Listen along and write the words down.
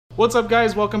What's up,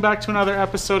 guys? Welcome back to another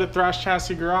episode at Thrashed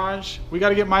Chassis Garage. We got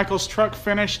to get Michael's truck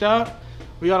finished up.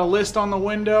 We got a list on the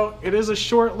window. It is a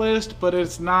short list, but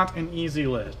it's not an easy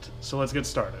list. So let's get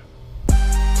started.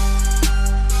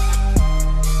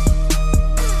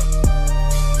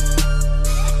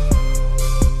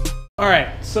 All right,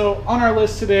 so on our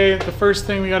list today, the first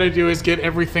thing we got to do is get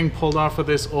everything pulled off of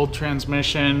this old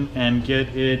transmission and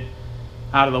get it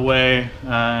out of the way.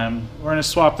 We're gonna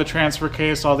swap the transfer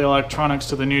case, all the electronics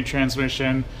to the new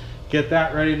transmission, get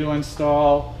that ready to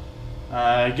install,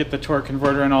 get the torque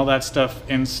converter and all that stuff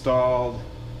installed,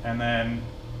 and then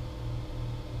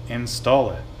install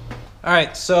it. All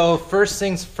right, so first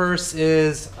things first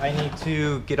is I need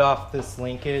to get off this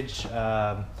linkage.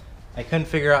 I couldn't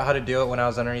figure out how to do it when I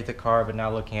was underneath the car, but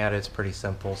now looking at it, it's pretty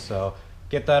simple. So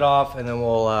get that off and then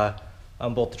we'll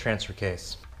unbolt the transfer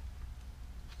case.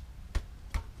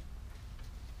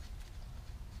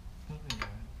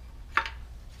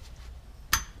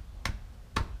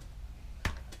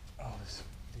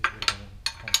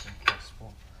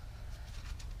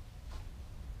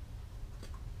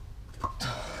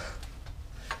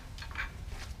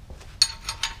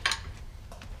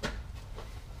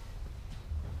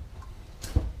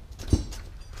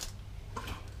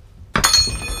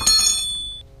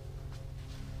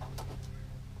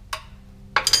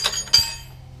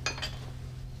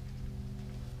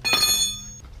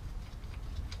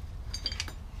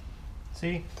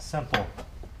 See? Simple.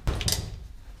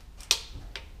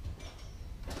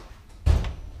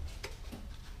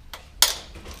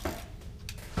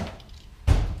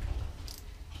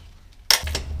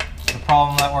 The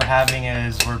problem that we're having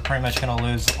is we're pretty much going to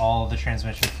lose all of the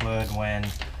transmission fluid when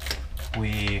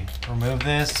we remove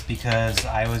this, because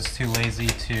I was too lazy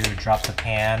to drop the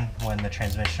pan when the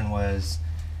transmission was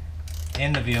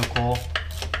in the vehicle,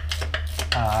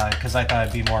 because I thought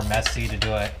it'd be more messy to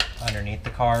do it underneath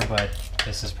the car, but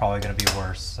this is probably going to be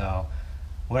worse. So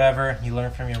whatever, you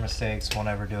learn from your mistakes, won't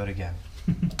ever do it again.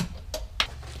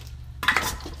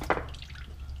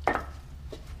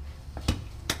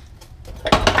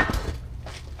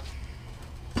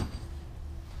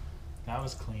 That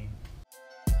was clean.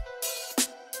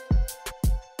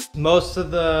 Most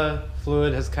of the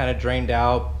fluid has kind of drained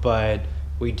out, but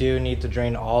we do need to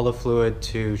drain all the fluid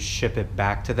to ship it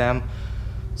back to them.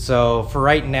 So for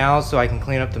right now, so I can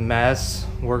clean up the mess,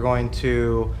 we're going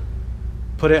to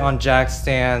put it on jack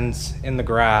stands in the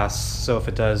grass. So if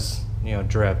it does,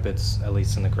 drip, it's at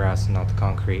least in the grass and not the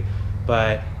concrete.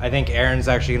 But I think Aaron's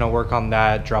actually gonna work on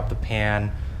that, drop the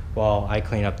pan while I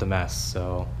clean up the mess.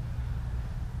 So,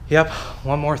 yep,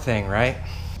 one more thing, right?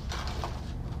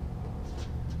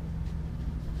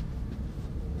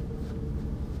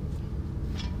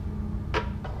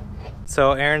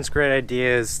 So Aaron's great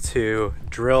idea is to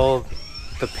drill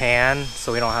the pan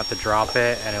so we don't have to drop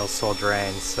it and it'll still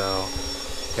drain. So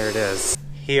here it is.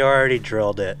 He already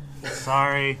drilled it.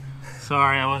 Sorry,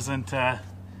 I wasn't, I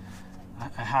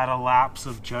had a lapse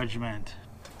of judgment.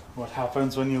 What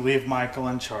happens when you leave Michael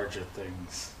in charge of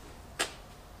things?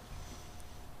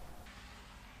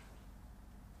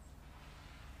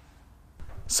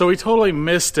 So we totally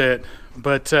missed it,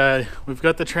 but we've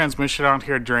got the transmission out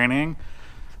here draining.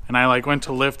 And I went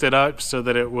to lift it up so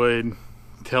that it would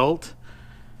tilt,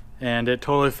 and it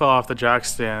totally fell off the jack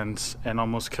stands and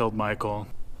almost killed Michael.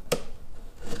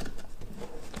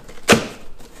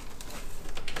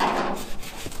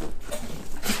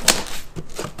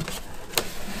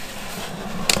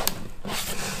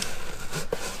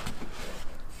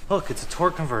 Look, it's a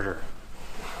torque converter.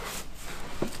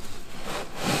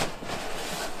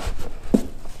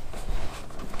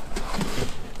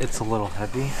 It's a little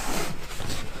heavy.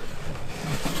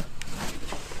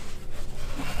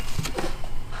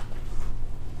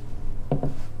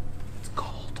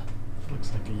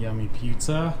 Yummy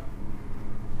pizza.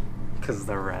 Because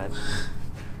they're red.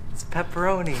 It's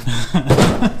pepperoni.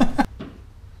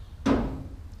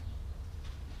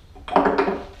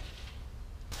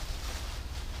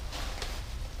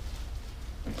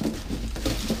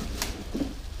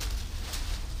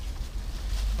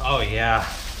 Oh yeah,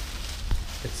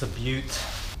 it's a beaut.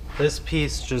 This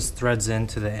piece just threads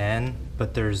into the end,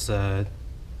 but there's a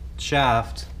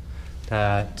shaft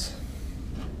that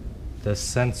the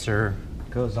sensor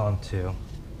goes onto,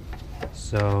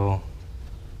 so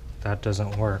that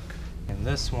doesn't work. And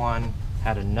this one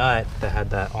had a nut that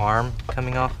had that arm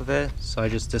coming off of it, so I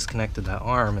just disconnected that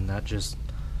arm and that just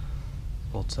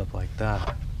bolts up like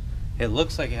that. It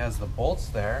looks like it has the bolts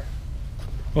there.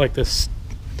 Like this,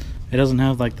 it doesn't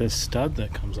have this stud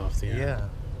that comes off the end. Yeah.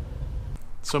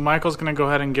 So Michael's gonna go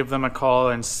ahead and give them a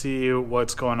call and see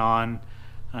what's going on.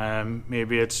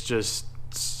 Maybe it's just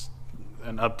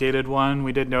an updated one.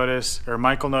 We did notice, or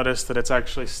Michael noticed, that it's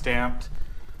actually stamped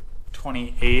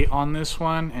 28 on this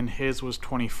one, and his was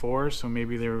 24. So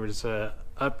maybe there was a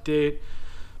update.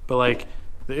 But like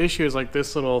the issue is like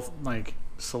this little like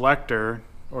selector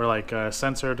or like a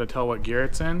sensor to tell what gear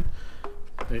it's in.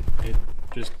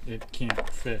 It can't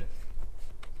fit.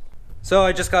 So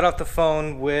I just got off the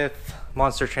phone with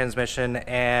Monster Transmission,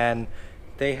 and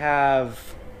they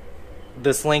have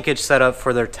this linkage set up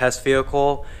for their test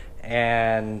vehicle.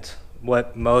 And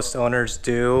what most owners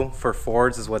do for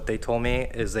Fords is what they told me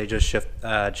is they just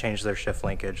change their shift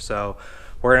linkage. So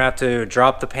we're gonna have to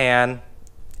drop the pan,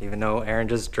 even though Aaron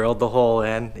just drilled the hole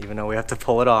in, even though we have to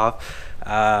pull it off,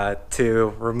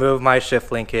 to remove my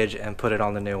shift linkage and put it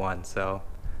on the new one. So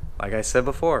like I said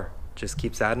before, just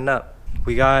keeps adding up.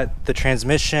 We got the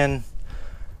transmission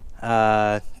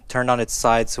turned on its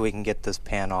side so we can get this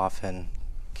pan off and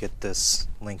get this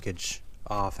linkage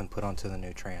off and put onto the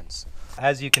new trans.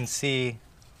 As you can see,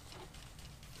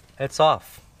 it's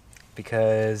off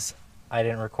because I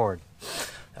didn't record.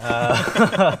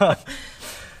 Yeah,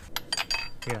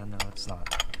 no, it's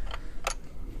not.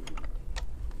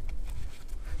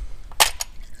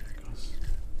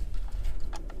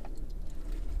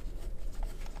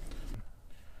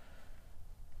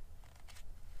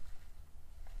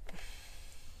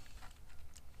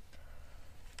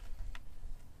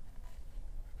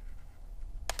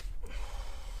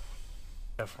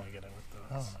 Definitely get it with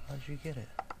those. Oh, how'd you get it?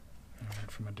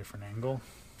 From a different angle.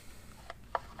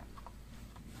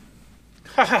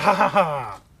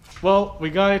 Well, we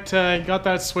got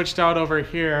that switched out over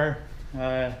here.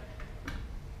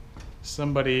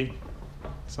 Somebody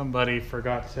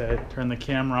forgot to turn the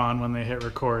camera on when they hit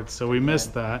record, so we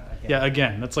missed that. Again. Yeah,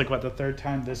 again. That's like what, the third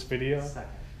time this video?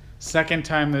 Second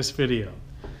time this video.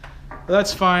 But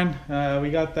that's fine.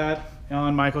 We got that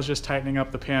on. Michael's just tightening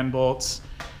up the pan bolts.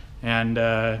 And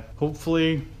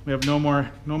hopefully we have no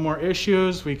more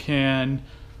issues. We can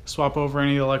swap over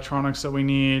any of the electronics that we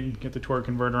need, get the torque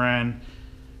converter in,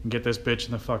 and get this bitch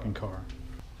in the fucking car.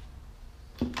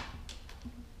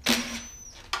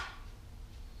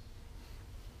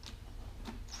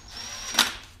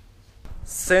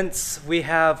 Since we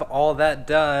have all that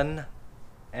done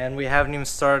and we haven't even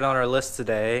started on our list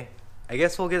today, I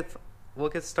guess we'll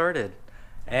get started.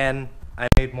 And I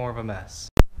made more of a mess.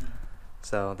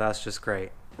 So that's just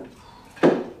great.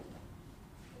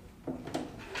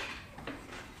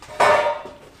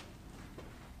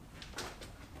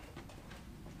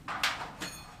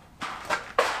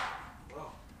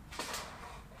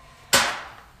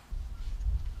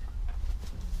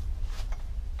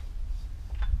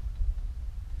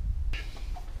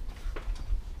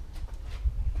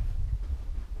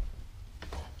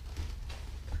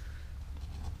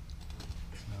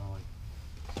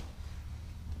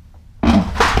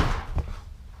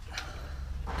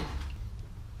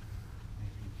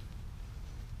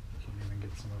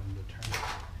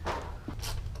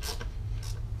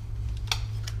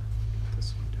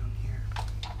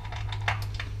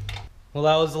 Well,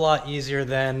 that was a lot easier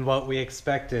than what we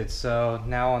expected. So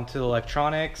now onto the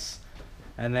electronics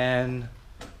and then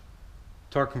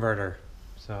torque converter.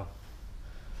 So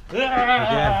again.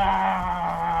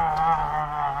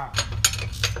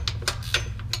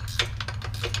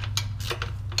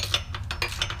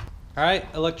 All right,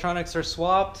 electronics are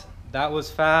swapped. That was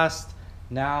fast.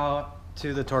 Now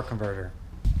to the torque converter.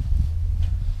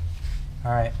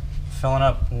 All right, filling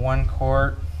up 1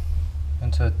 quart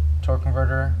into torque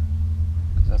converter.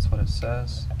 That's what it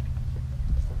says.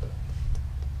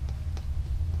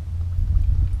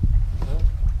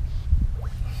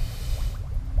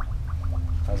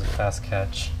 That was a fast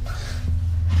catch.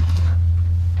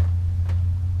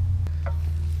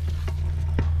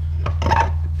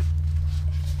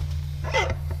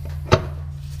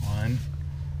 One.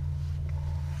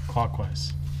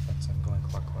 Clockwise. That's I'm going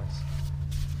clockwise.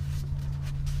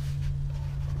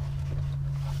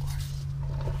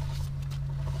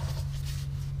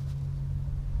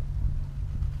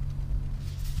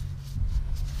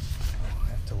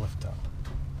 Lift up.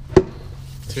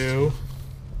 2.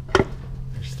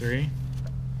 There's 3.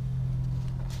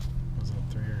 Was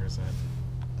that 3 or is that?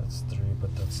 That's 3,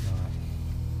 but that's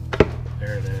not.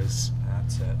 There it is.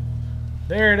 That's it.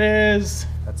 There it is.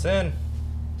 That's in.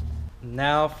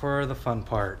 Now for the fun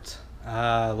part.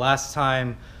 Last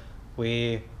time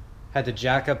we had to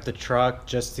jack up the truck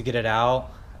just to get it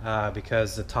out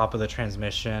because the top of the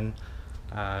transmission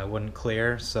wouldn't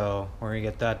clear. So we're gonna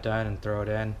get that done and throw it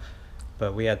in.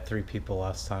 But we had 3 people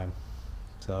last time,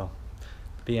 so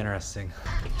be interesting.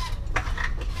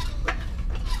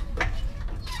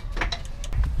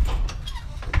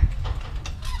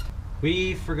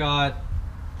 We forgot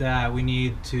that we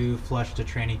need to flush the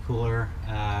tranny cooler.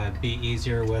 Be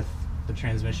easier with the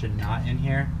transmission not in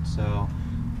here, so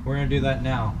we're gonna do that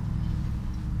now.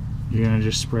 You're gonna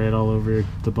just spray it all over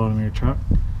the bottom of your truck?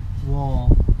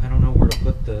 Well, I don't know where to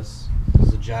put this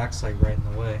because the jack's like right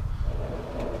in the way.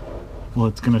 Well,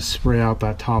 it's gonna spray out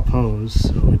that top hose,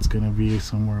 so it's gonna be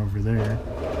somewhere over there.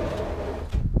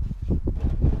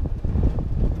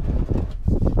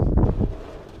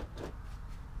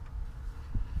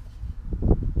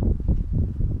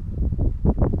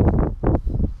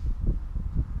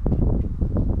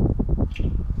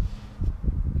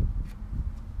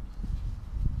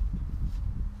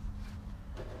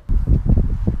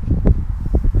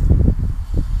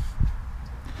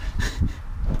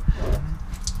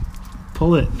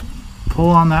 Pull it. Pull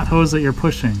on that hose that you're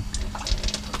pushing.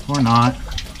 Or not.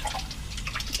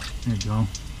 There you go.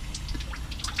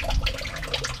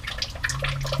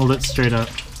 Hold it straight up.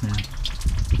 Yeah.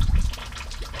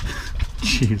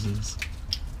 Jesus.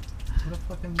 What a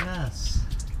fucking mess.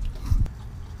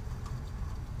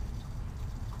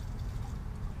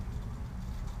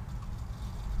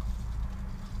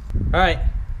 Alright,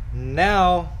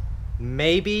 now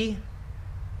maybe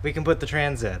we can put the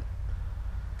trans in.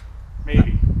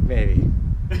 Maybe. Maybe.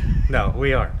 No,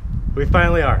 we are. We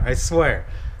finally are. I swear.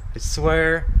 I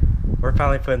swear we're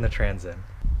finally putting the trans in.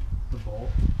 The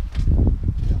bolt?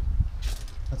 Yeah.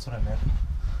 That's what I meant.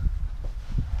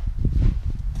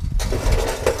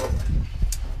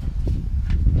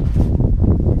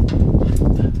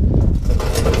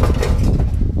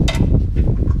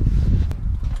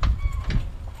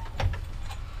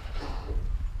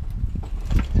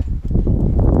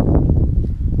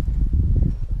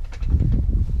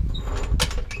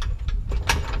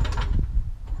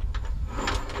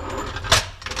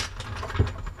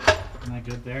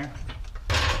 Good there.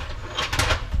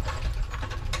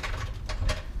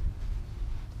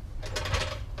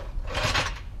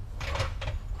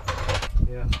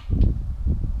 Yeah.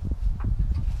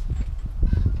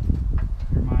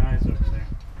 Where are my eyes over there?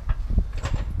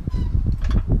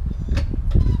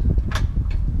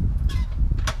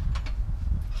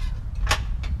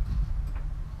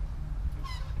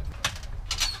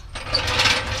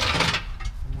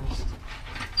 Almost.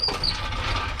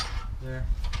 There.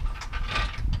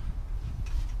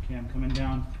 Okay, I'm coming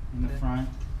down in the front.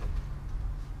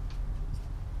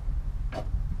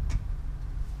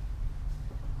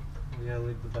 We gotta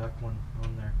leave the back one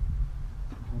on there.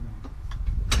 Hold on.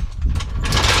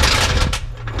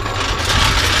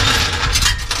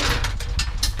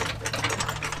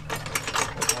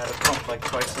 I had to pump like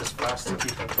twice as fast to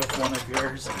keep up with one of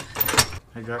yours.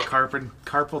 I got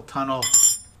carpal tunnel.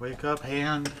 Wake up,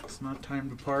 hand. It's not time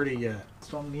to party yet.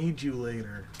 I'll need you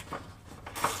later.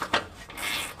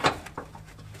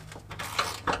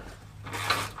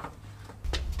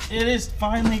 It is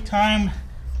finally time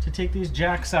to take these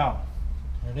jacks out.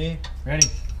 Ready? Ready?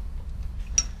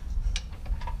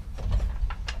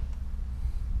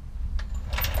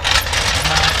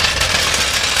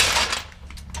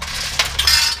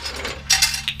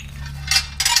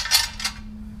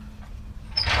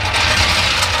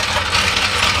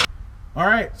 All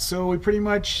right, so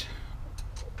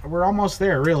we're almost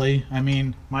there, really. I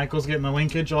mean, Michael's getting the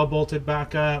linkage all bolted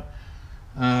back up.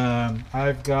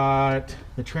 I've got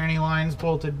the tranny lines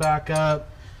bolted back up.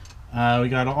 We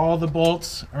got all the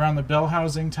bolts around the bell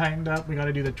housing tightened up. We got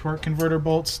to do the torque converter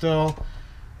bolts still.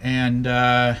 And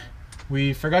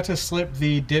we forgot to slip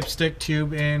the dipstick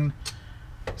tube in.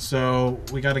 So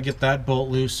we got to get that bolt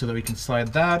loose so that we can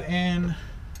slide that in.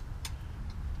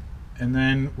 And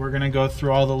then we're going to go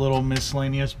through all the little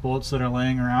miscellaneous bolts that are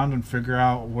laying around and figure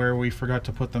out where we forgot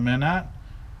to put them in at.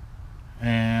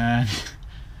 And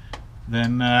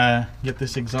then get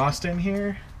this exhaust in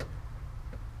here,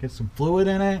 get some fluid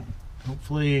in it,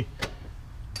 hopefully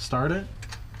start it.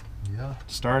 Yeah.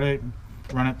 Start it,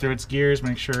 run it through its gears,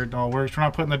 make sure it all works. We're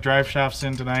not putting the drive shafts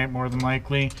in tonight, more than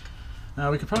likely.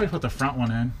 We could probably put the front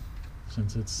one in,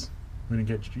 since we didn't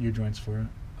get U-joints for it.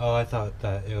 Oh, I thought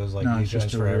that it was like No,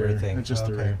 U-joints for everything. It's just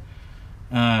the okay.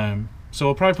 rear. So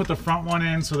we'll probably put the front one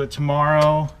in so that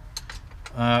tomorrow,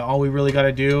 all we really got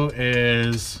to do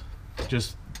is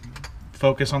just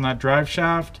focus on that drive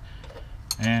shaft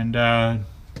and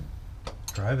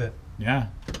Drive it. yeah,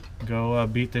 go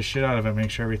beat the shit out of it,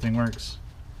 make sure everything works.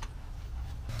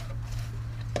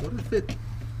 What if it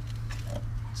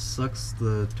sucks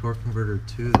the torque converter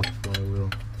to the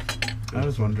flywheel? I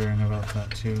was wondering about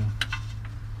that too.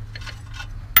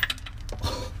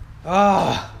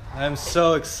 Ah, I'm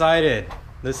so excited.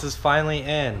 This is finally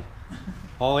in.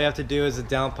 All we have to do is a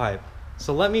downpipe.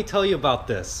 So let me tell you about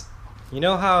this. You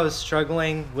know how I was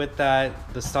struggling with the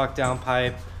stock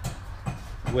downpipe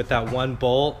with that one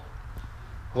bolt.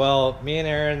 Well, me and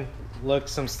Aaron looked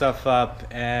some stuff up,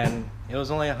 and it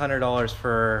was only $100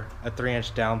 for a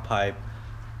 3-inch downpipe.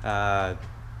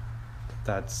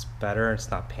 That's better.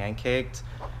 It's not pancaked.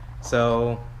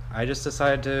 So I just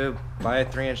decided to buy a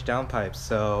 3-inch downpipe.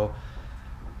 So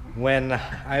when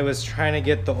I was trying to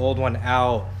get the old one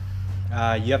out,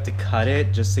 you have to cut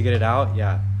it just to get it out.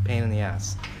 Yeah, pain in the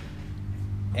ass.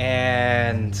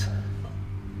 And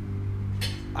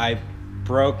I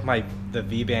broke the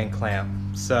V-band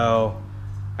clamp. So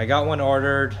I got one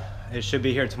ordered. It should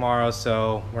be here tomorrow,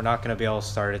 so we're not going to be able to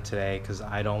start it today because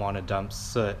I don't want to dump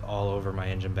soot all over my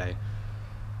engine bay.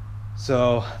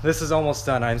 So this is almost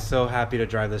done. I'm so happy to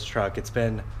drive this truck. It's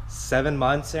been 7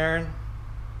 months, Aaron?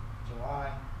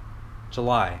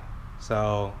 July.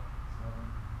 So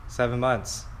 7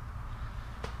 months.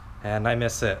 And I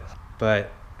miss it.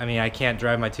 But I mean, I can't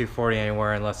drive my 240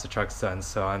 anywhere unless the truck's done,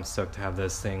 so I'm stoked to have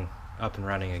this thing up and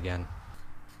running again.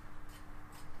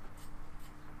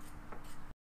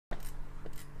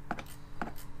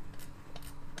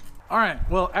 All right,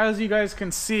 well, as you guys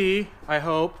can see, I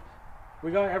hope, we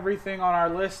got everything on our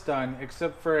list done,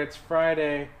 except for it's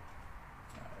Friday.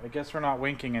 I guess we're not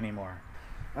winking anymore.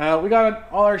 We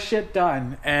got all our shit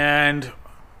done, and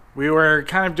we were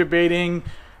kind of debating,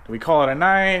 do we call it a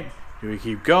night? Do we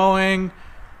keep going?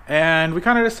 And we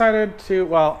kind of decided to,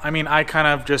 well, I mean, I kind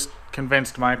of just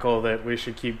convinced Michael that we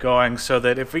should keep going so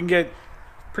that if we can get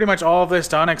pretty much all of this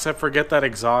done except for get that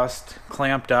exhaust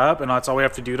clamped up, and that's all we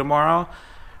have to do tomorrow,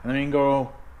 and then we can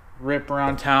go rip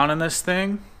around town in this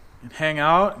thing and hang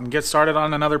out and get started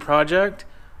on another project.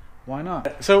 Why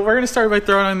not? So we're going to start by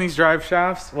throwing on these drive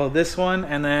shafts. Well, this one,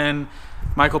 and then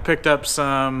Michael picked up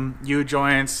some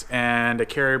U-joints and a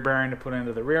carrier bearing to put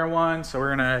into the rear one. So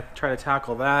we're going to try to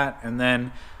tackle that. And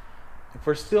then if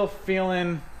we're still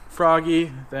feeling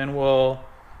froggy, then we'll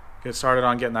get started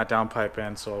on getting that downpipe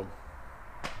in. So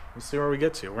we'll see where we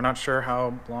get to. We're not sure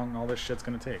how long all this shit's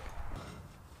going to take.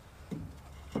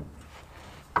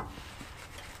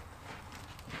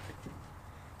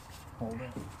 Hold it.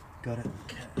 Got it.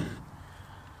 Okay.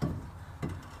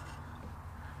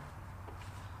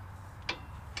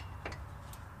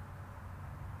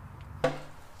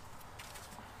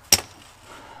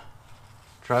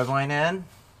 Driveline in.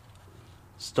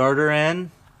 Starter in.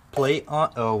 Plate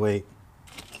on. Oh wait.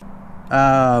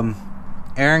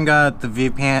 Aaron got the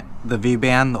V-band,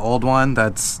 the old one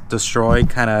that's destroyed,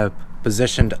 kind of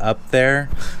positioned up there.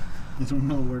 I don't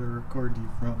know where to record you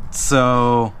from.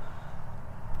 So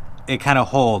it kind of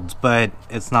holds, but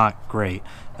it's not great.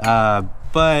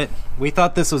 But we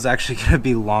thought this was actually going to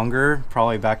be longer,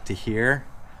 probably back to here,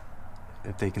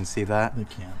 if they can see that. They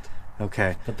can't.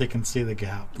 Okay. But they can see the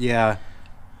gap. Yeah.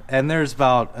 And there's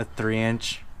about a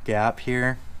 3-inch gap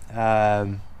here,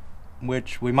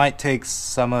 which we might take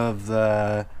some of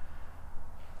the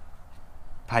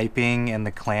piping and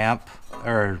the clamp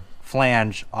or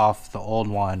flange off the old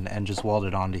one and just weld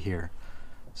it onto here.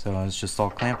 So it's just all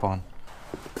clamp on.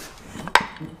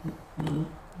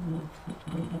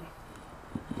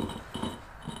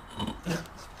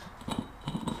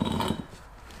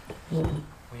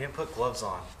 We didn't put gloves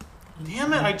on.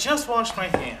 Damn it, I just washed my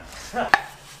hands.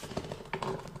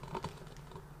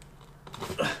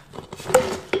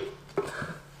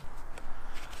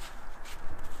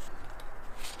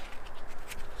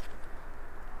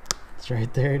 It's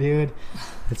right there, dude.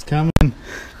 It's coming.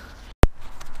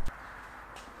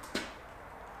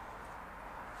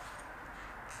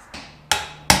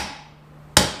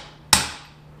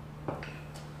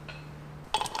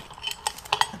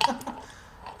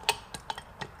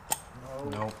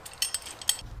 Nope.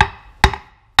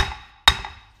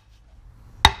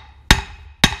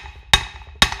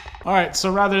 Alright,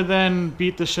 so rather than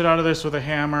beat the shit out of this with a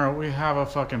hammer, we have a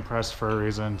fucking press for a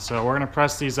reason. So we're gonna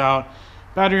press these out.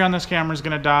 Battery on this camera is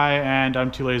gonna die, and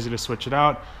I'm too lazy to switch it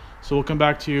out. So we'll come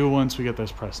back to you once we get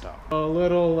this pressed out. A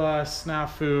little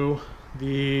snafu.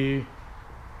 The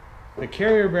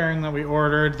carrier bearing that we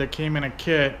ordered that came in a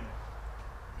kit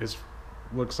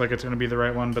looks like it's gonna be the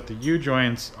right one, but the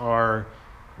U-joints are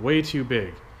way too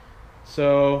big.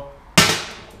 So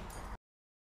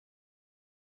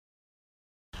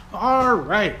all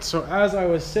right, so as I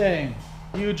was saying,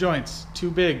 U-joints too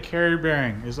big, carrier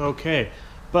bearing is okay,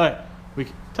 but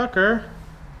Tucker.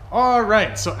 All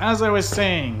right, so as I was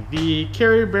saying, the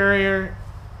carrier barrier,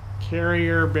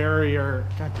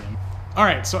 goddamn. All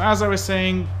right, so as I was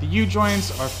saying, the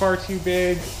U-joints are far too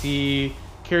big. The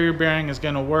carrier bearing is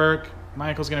gonna work.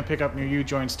 Michael's gonna pick up new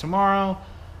U-joints tomorrow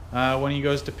when he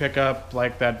goes to pick up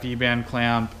like that V-band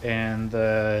clamp and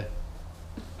the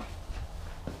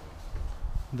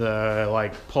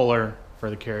like puller for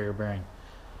the carrier bearing.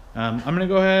 I'm gonna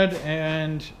go ahead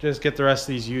and just get the rest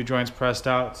of these U-joints pressed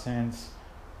out since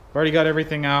I've already got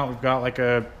everything out. We've got like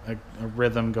a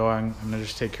rhythm going. I'm gonna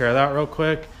just take care of that real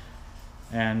quick.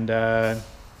 And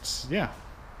yeah,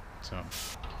 so.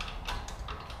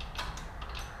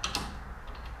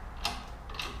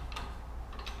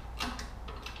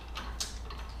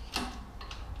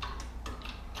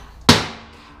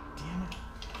 Damn it.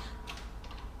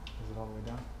 Is it all the way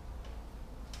down?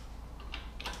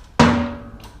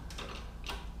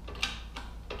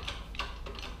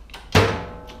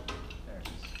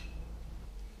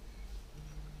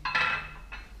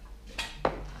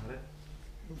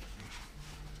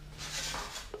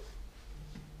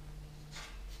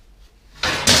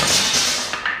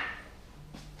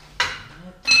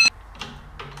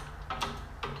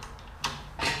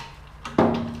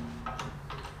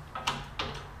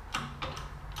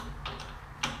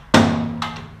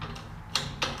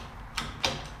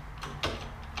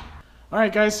 All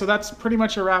right, guys, so that's pretty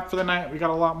much a wrap for the night. We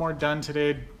got a lot more done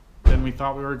today than we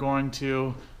thought we were going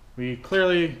to. We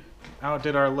clearly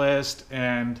outdid our list,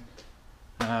 and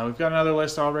we've got another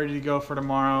list all ready to go for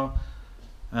tomorrow.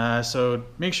 So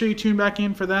make sure you tune back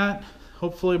in for that.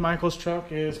 Hopefully Michael's truck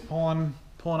is pulling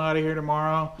out of here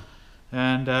tomorrow,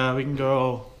 and we can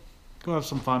go have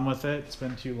some fun with it. It's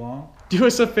been too long. Do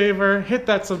us a favor, hit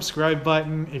that subscribe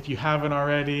button if you haven't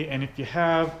already, and if you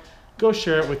have, go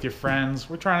share it with your friends.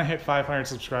 We're trying to hit 500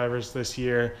 subscribers this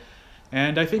year,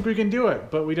 and I think we can do it,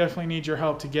 but we definitely need your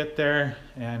help to get there,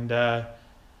 and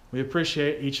we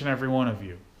appreciate each and every one of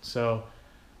you. So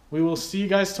we will see you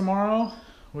guys tomorrow.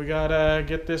 We gotta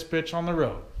get this bitch on the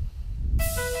road.